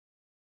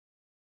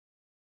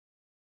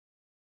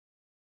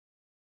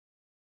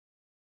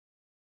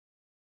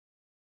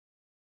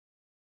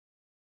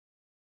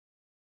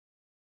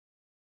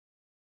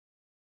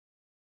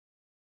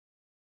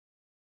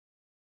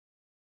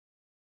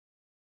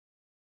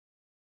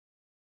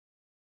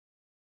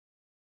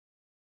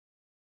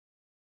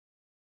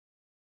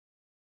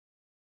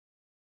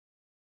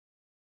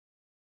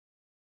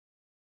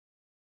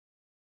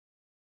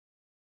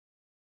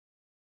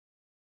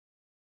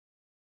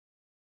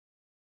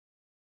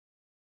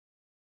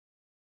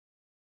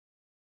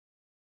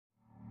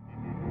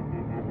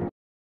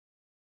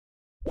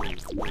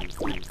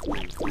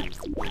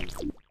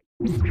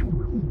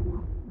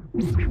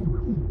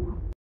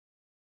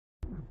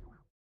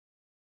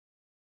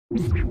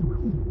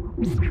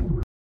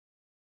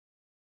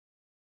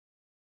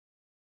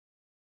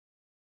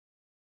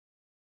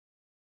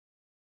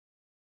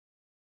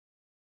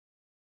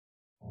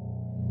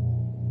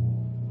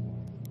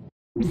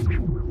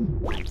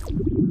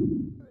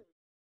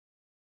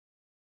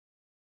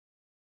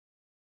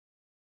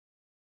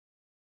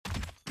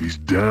He's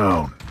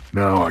down.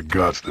 Now I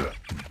got to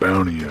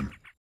bounty him.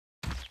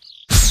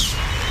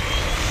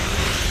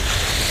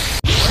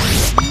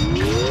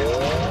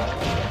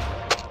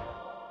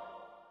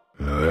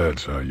 Now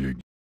that's how you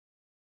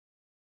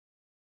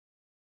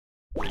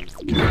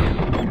get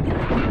him.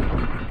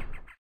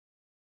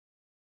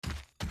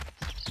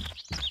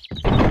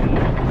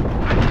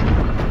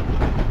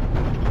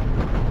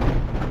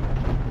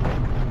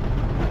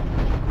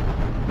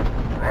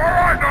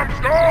 Alright,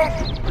 numbskulls!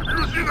 If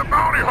you see the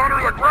bounty hunter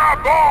that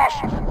grabbed Boss,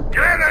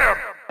 get him!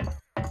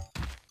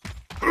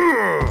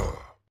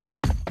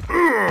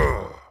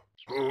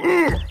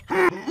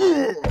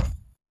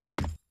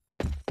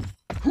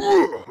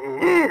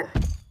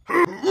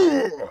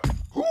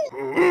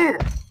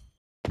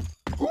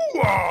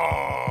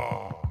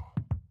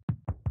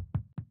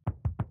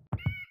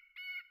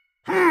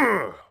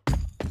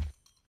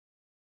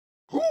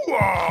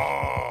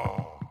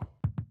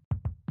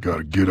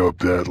 Gotta get up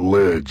that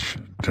ledge.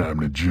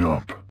 Time to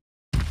jump.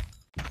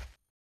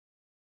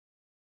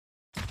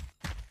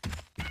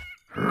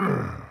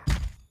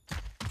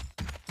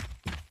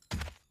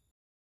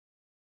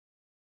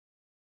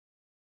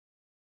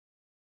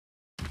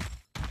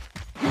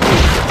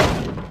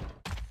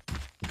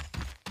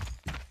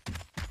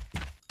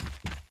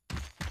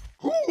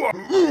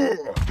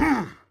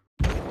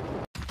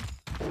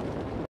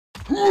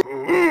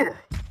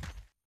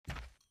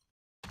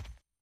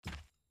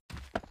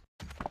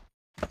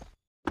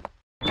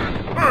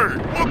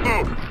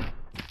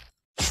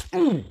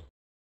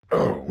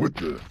 Oh, what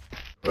the?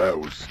 That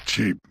was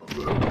cheap,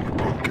 little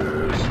punk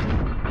ass.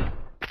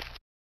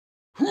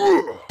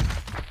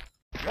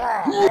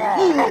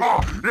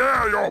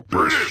 Yeah, you're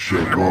pretty. Let's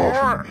shake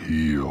off and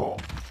heal.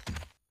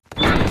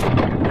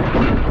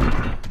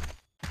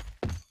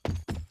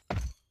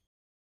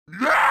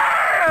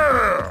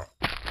 Yeah!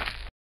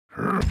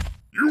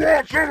 You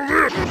want some of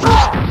this?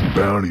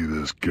 Bounty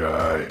this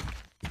guy.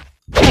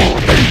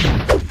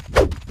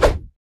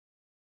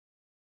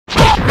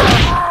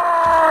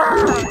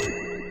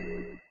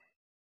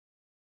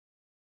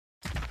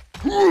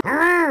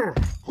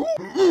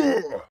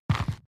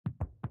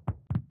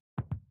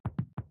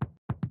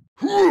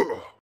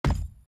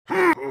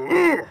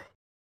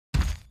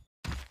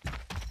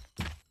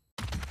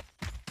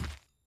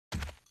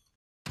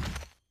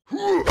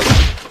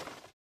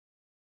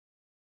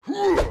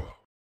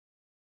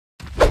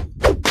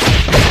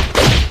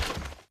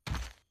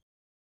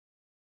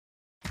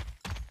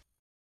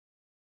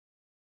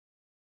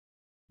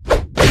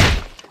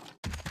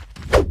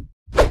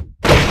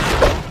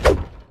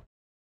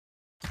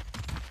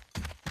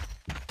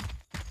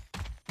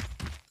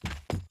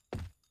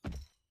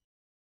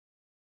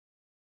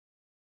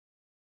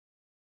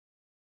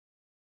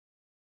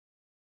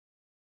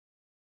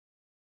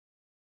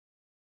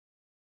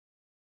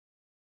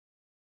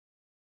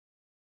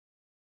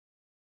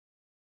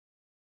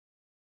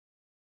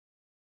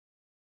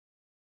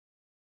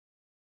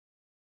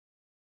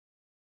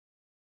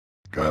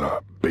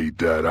 Gotta bait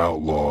that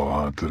outlaw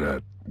onto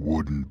that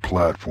wooden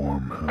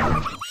platform,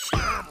 huh?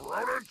 Damn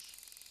rodents!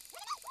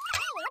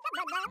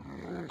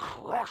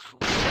 Crush.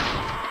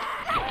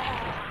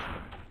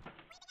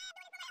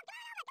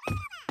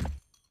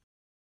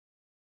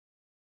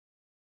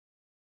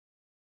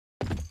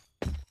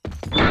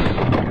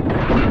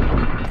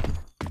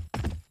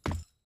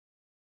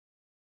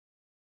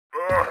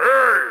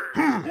 Hey!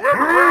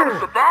 Whoever grabs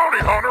the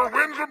bounty hunter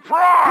wins a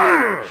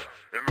prize!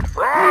 And the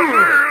prize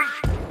is...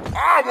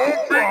 I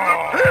won't beat the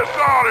piss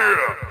out of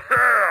you!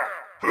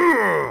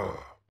 Yeah!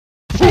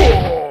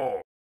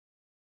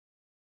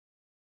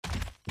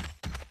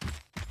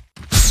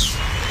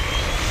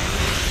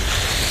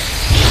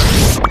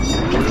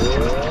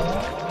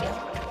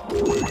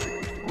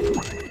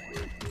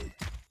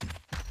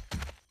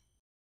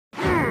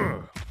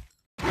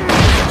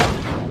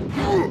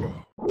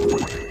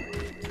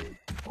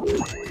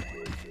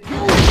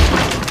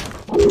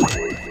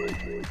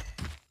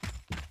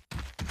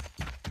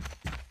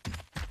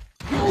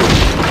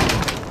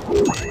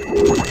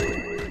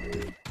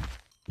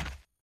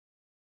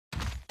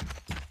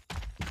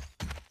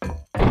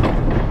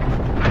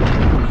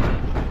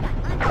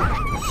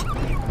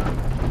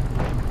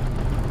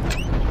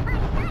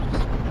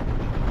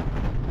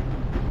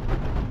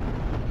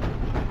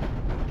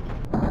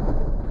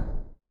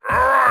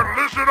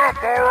 Listen up,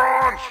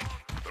 morons!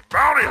 The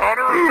bounty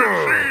hunter has been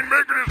seen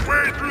making his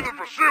way through the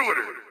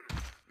facility.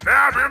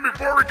 Nab him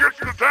before he gets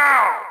to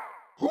town!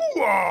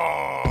 Hoo-ah!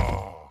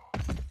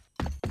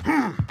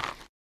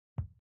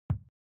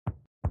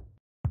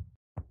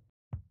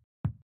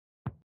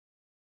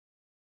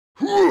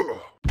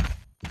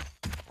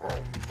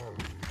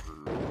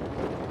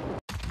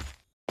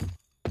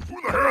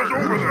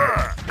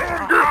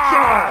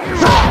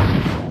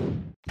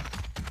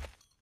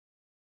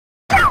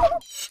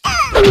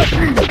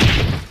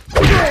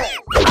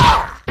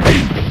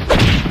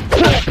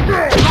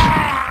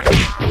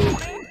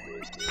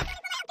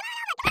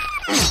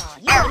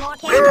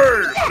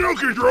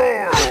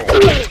 yours!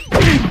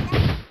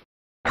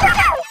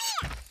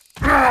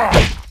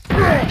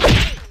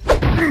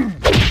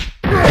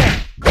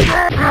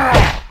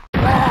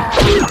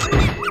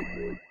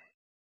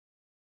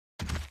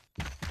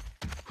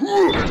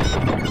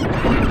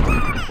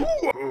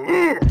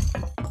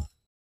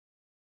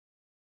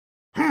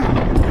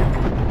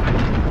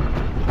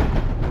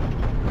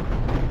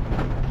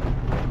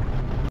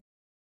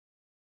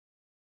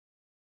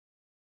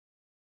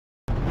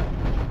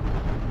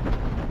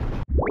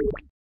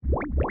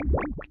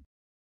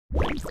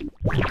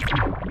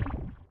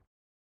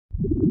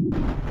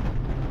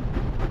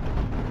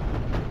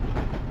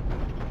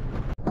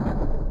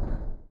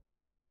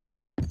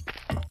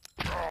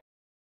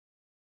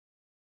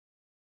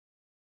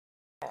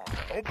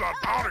 Hope that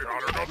bounty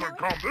hunter doesn't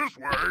come this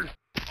way.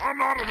 I'm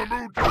not in the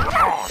mood to...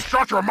 Oh,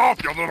 shut your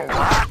mouth, you little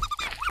rat!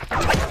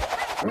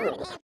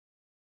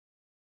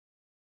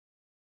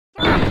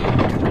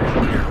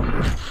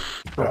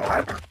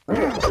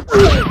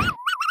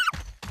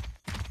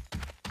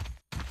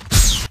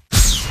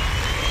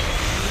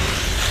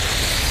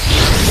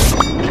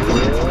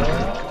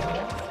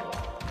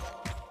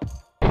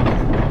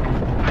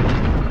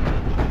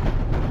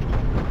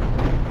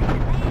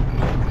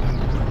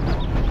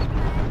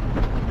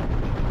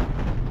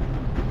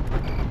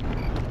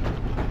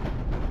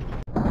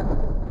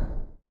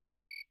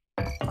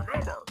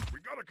 Remember, we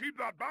gotta keep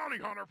that bounty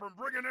hunter from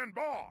bringing in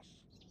boss.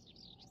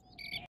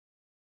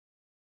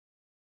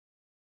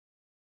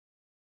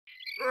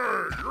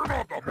 Hey, you're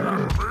not the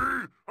boss of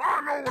me.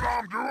 I know what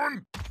I'm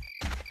doing.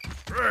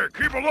 Hey,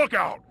 keep a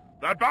lookout.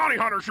 That bounty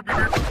hunter should be...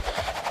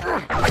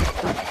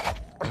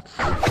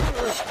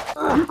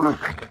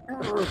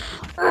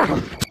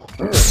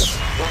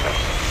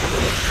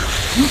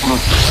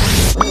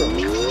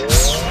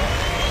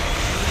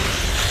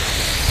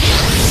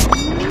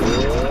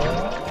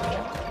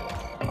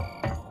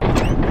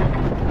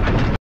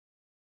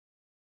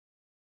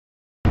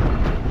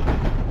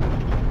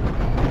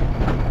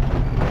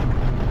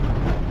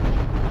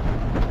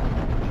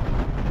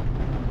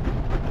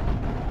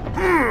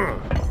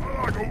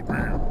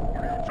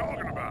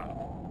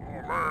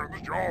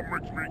 This job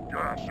makes me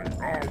gassy.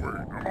 Oh, wait,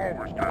 I'm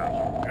always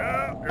gassy. Yeah.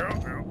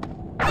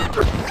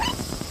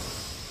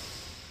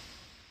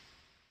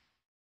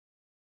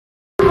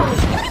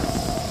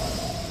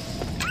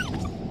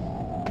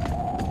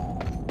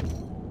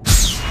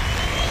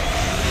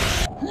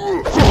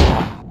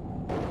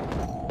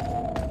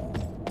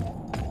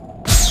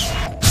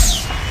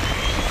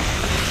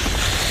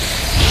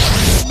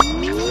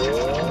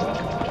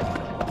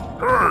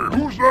 Hey,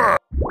 who's that?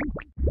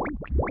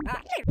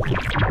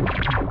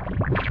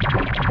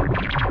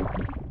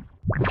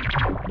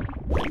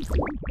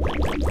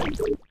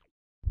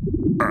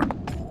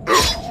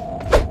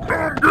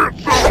 Come get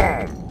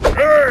some!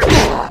 Hey!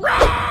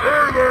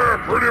 Hey there,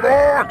 pretty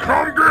boy!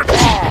 Come get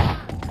some!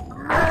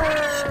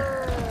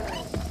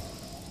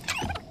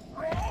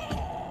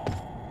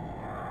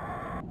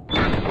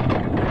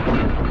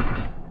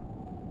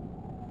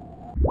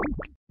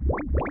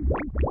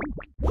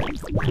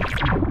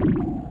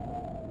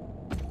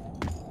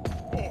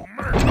 Oh,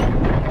 man!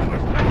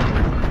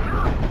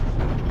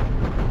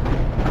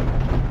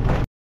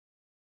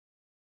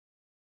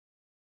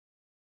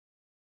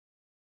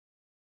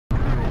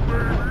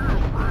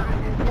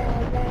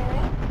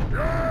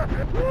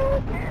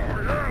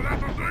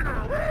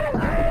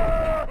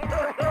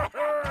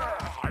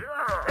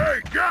 Hey,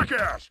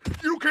 jackass!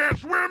 You can't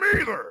swim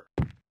either!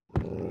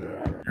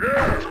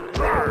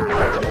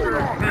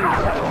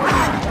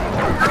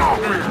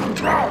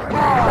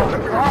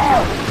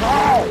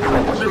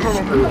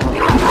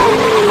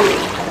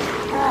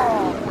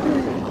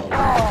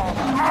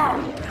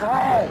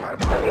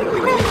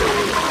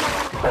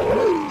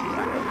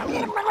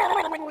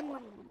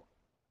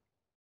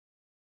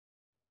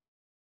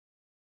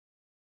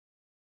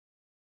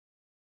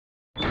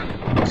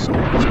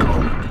 Someone's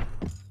coming.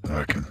 I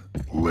can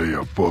lay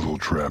a puzzle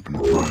trap in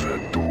front of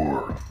that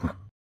door.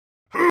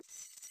 Oh,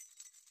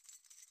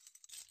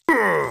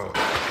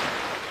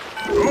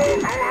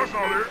 no, that's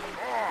not it.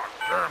 Oh,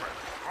 damn it.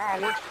 Oh,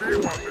 which key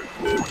was it?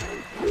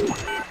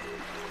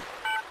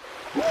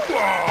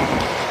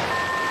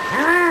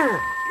 There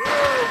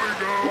we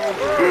go.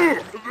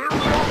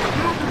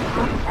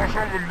 There's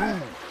something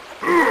move.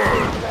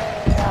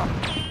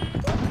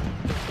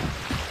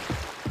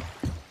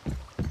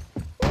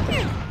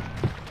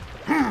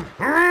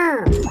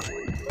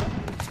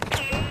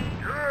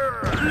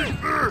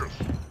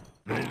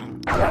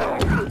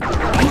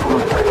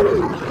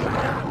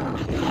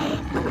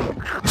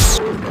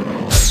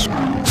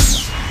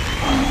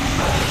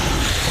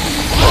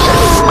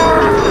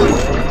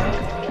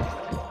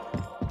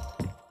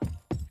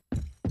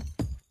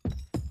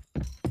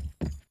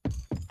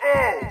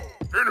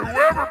 And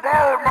whoever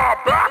borrowed my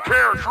back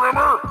hair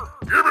trimmer,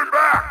 give it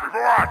back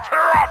before I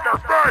tear off their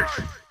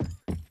face!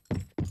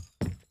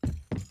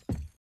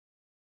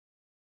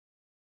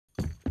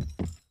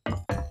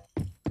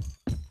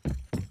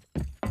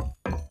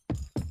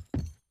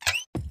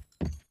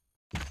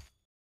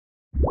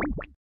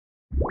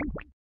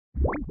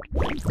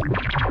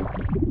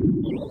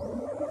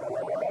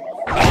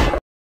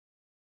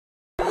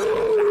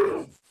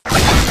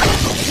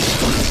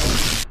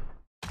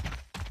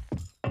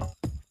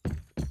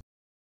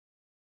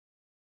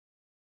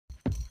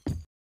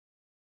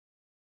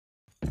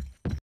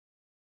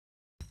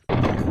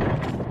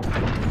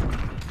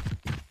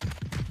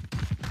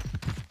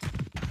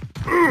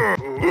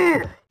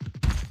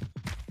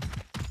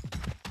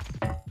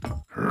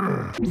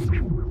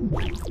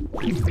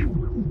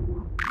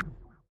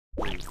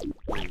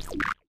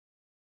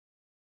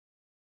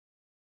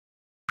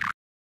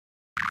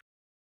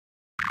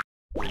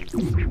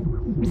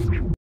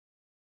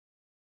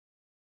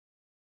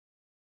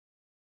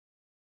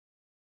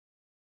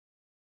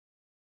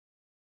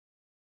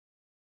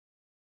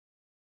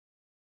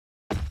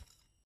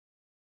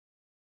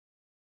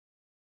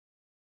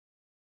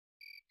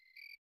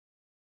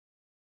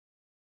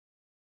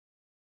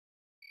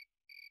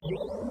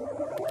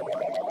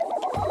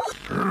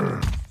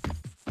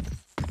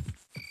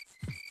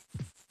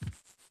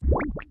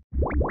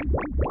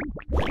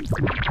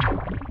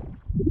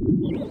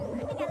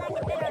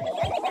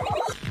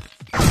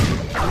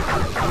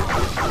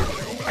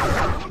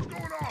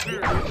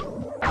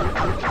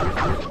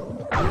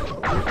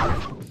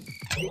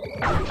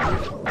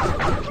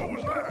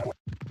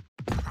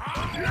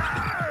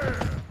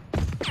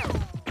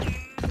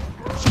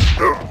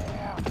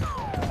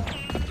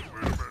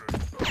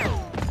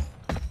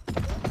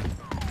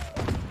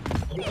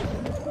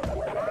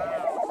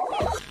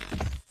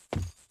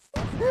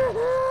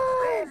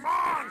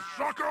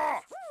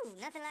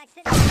 Nothing like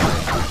sitting.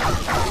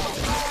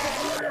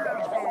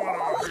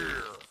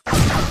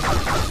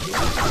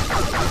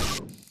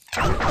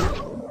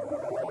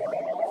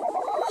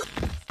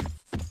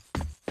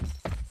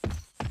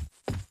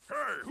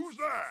 Hey, who's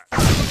that?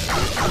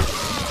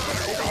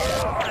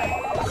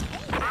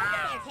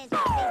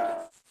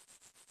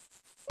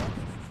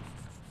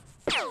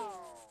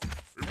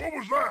 What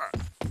was that?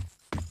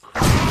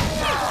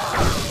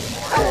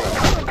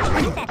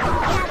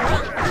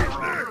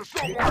 There's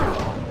someone.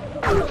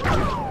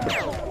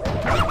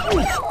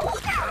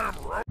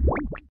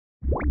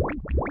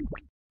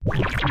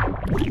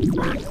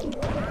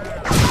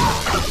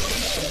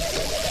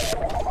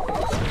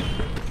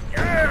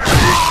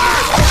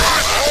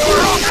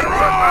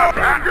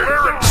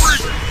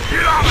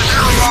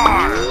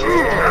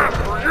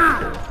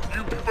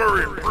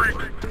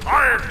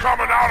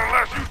 Coming out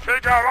unless you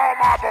take out all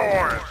my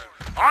boys.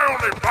 I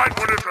only fight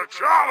when it's a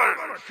challenge.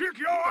 I'm gonna kick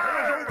your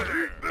ass over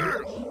there. Eat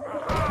this.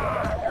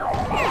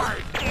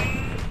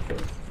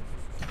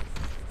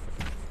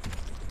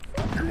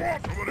 You want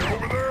somebody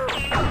over there?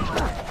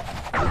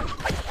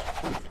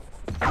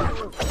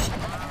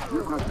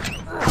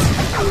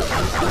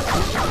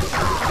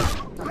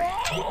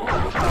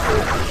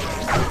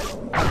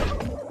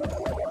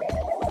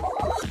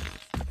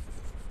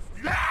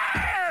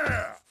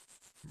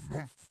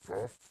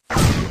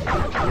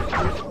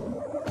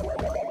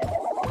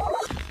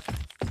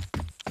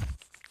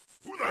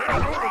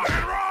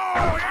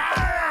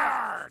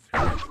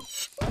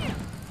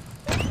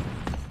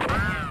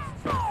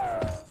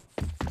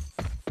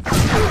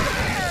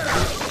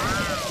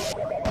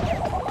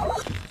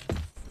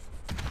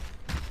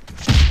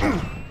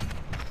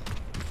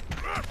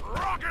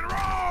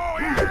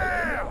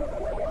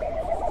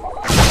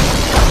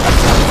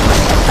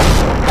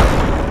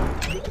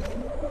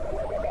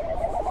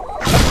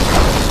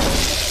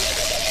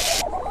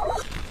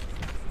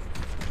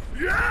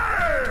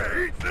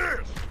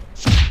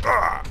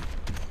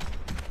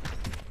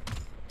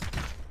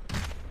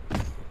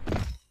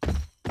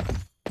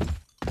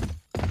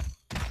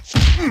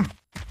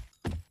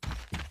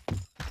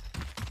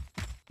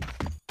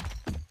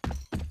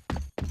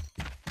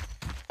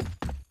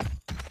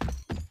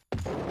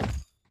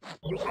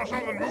 Saw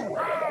something move.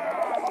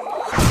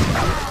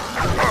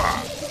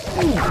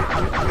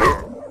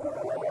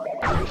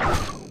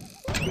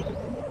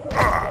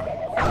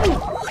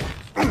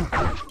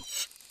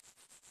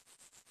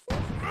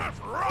 Let's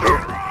rock and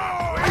roll!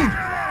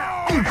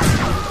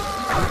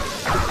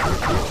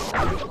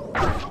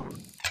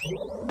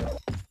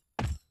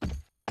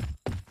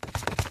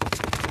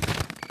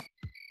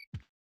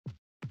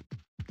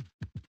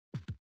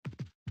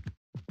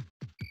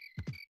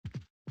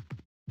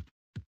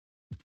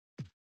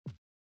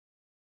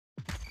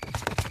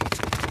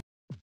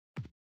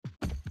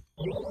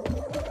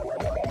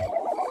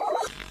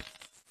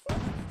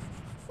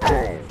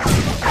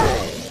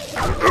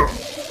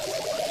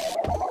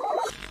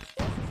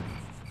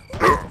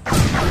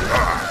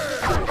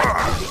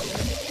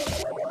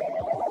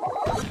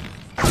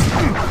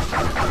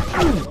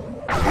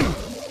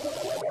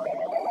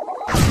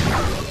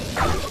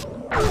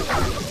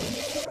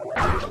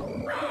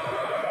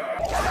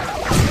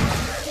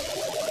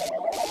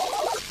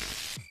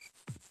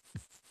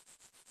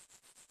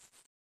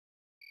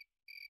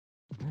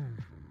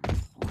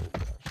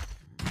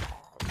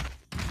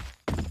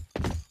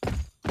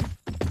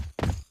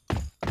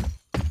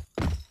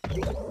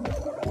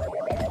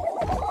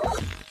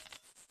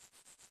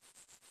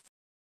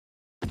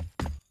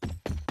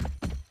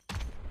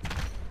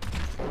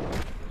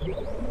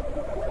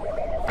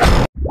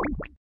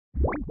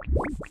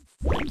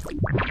 Trying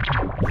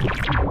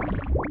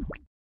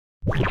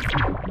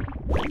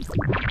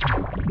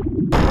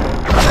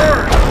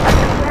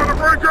to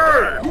break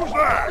in! Who's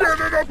that? Get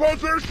in a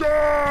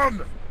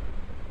position!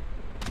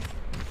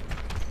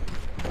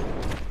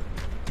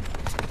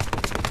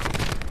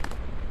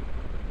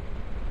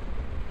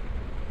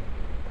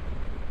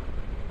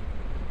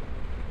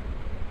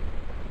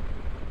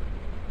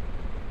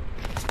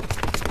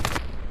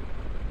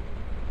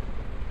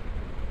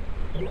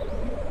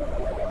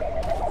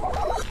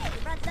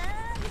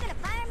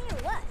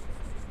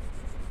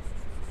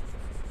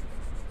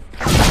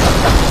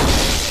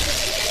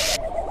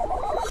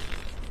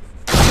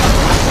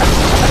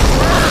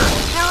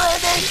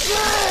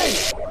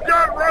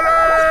 Get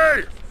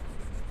ready!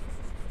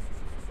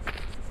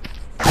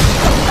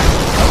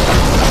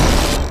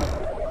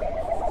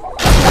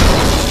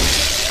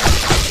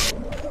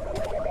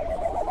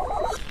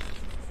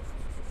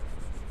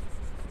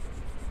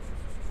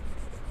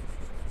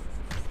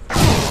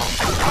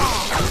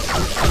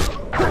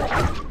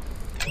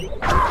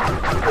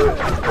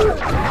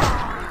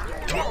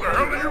 What the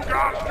hell are you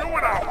guys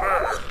doing out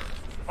there?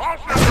 I'll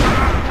send you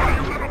down one of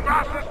you little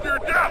bastards to your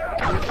death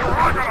before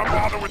I gotta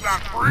bother with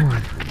that freak.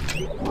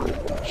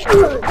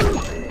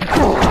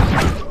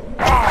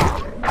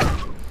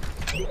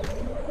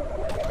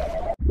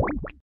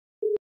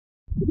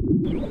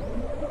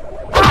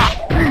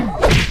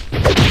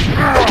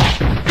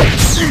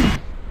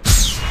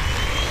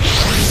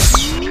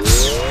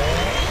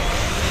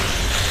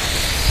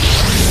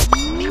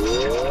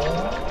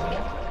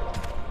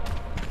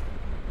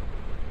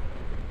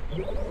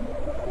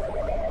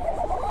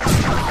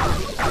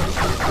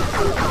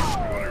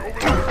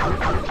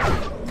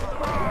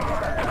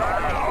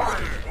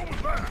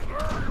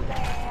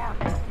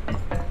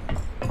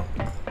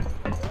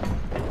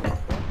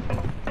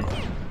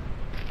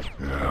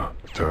 Yeah,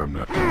 time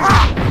to...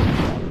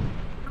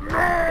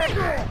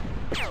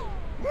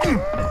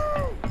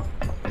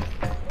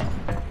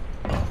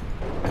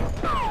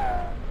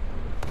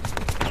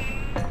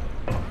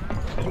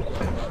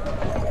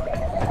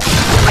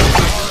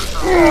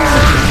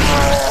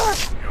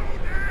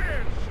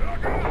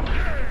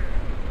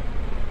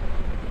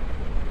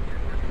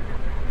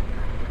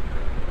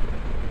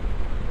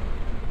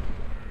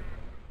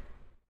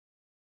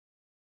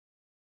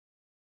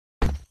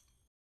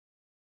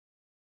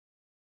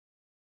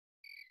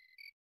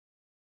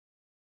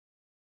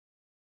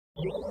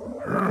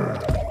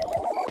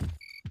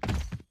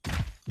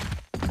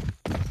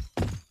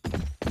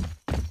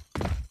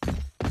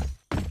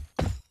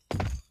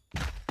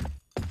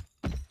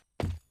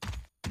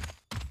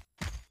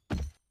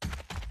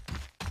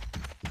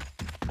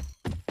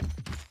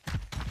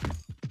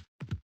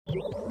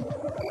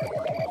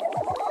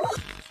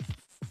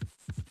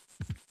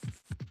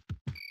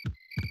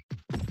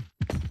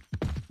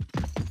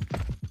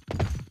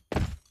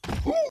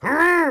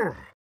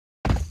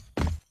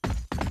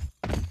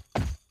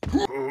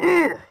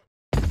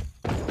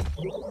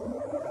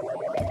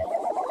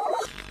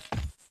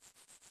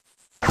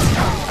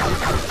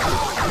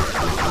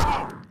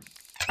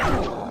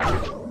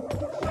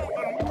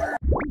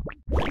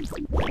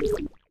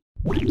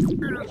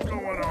 What's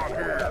going on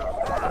here?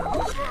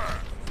 Who's that?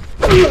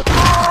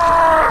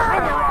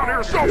 Come around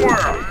here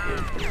somewhere!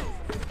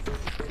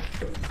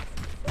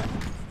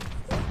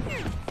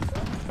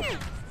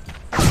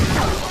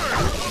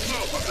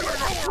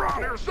 Come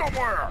around here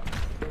somewhere!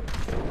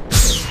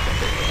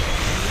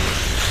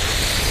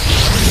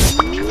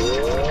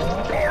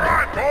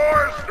 Alright,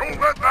 boys, don't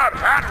let that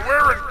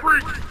hat-wearing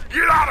freak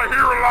get out of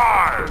here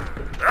alive!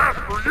 As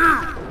for you,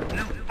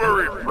 you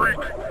furry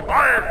freak, I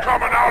ain't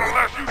coming out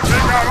unless you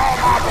take out all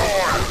my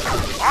boys!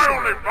 I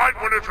only fight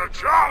when it's a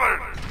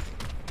challenge!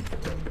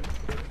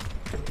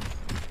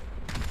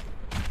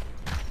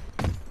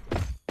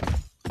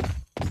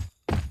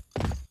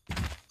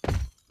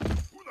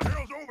 Who the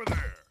hell's over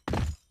there?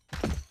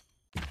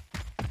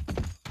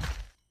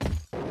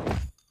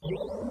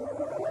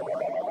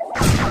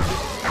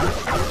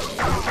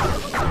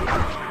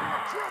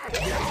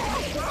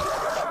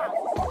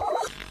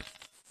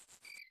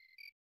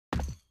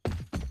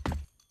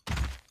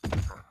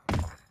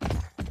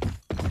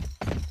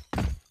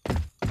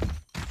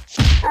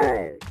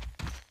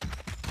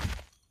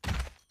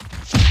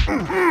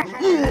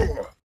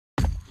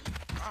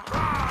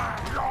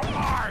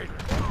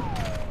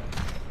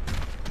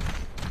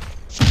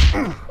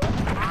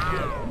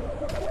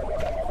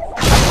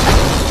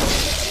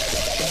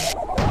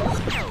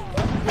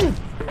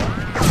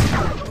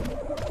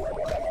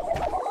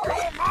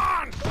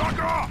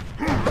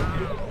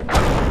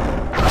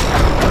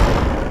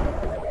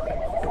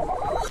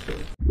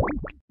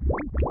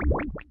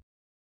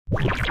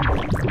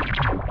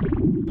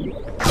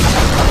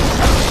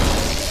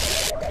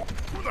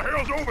 Who the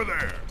hell's over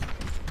there?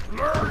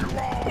 There you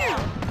are!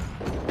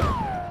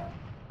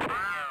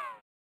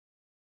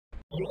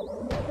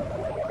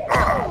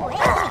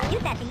 You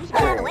that thing, you should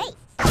get out of the way.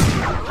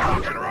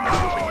 Rock and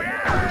roll,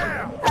 yeah!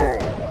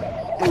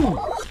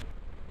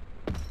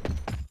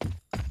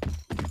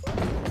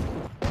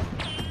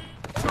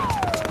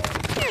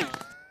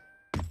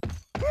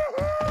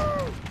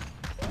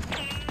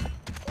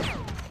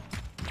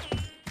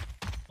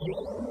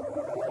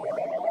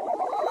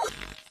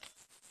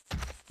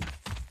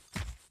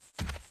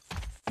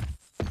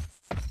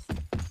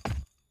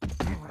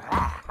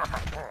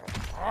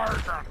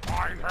 can't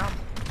find him.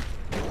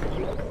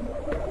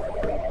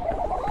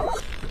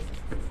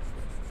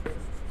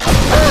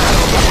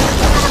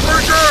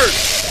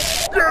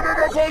 Get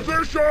into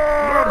position!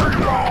 There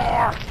you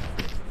are!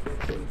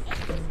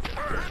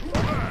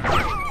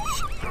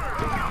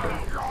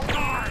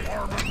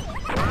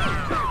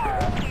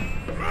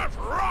 Let's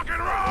rock and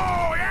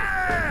roll,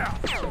 yeah!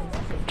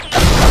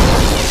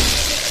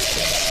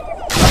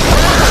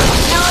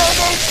 We're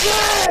almost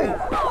through!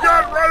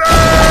 Get ready!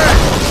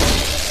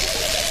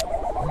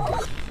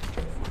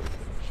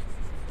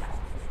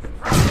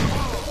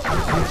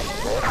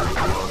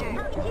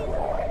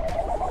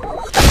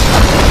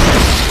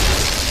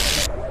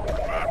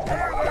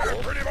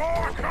 Pretty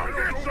boy, come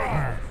get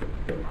some!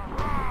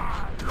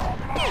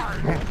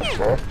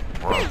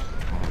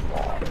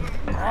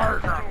 I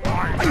can't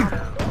find him.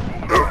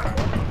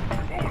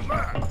 What was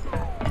that?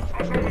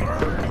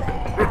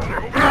 What's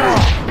over there?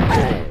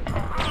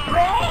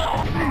 Hey,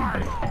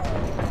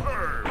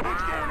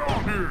 what's going on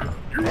here?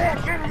 You want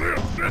some of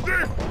this, sissy?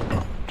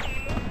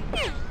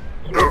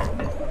 Yeah!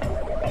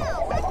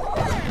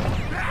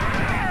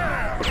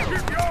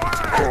 Kick your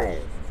ass!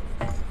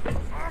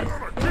 I'm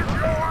gonna kick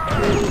your ass!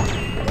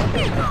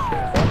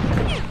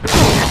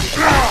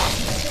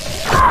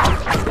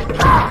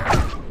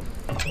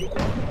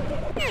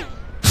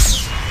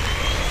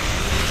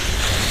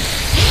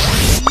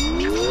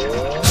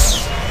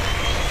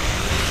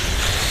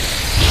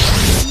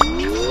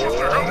 What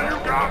the hell are you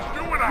guys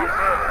doing out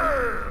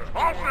there?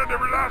 I'll send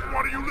every last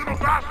one of you little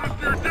bastards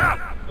to your death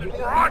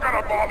before I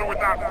gotta bother with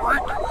that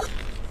freak.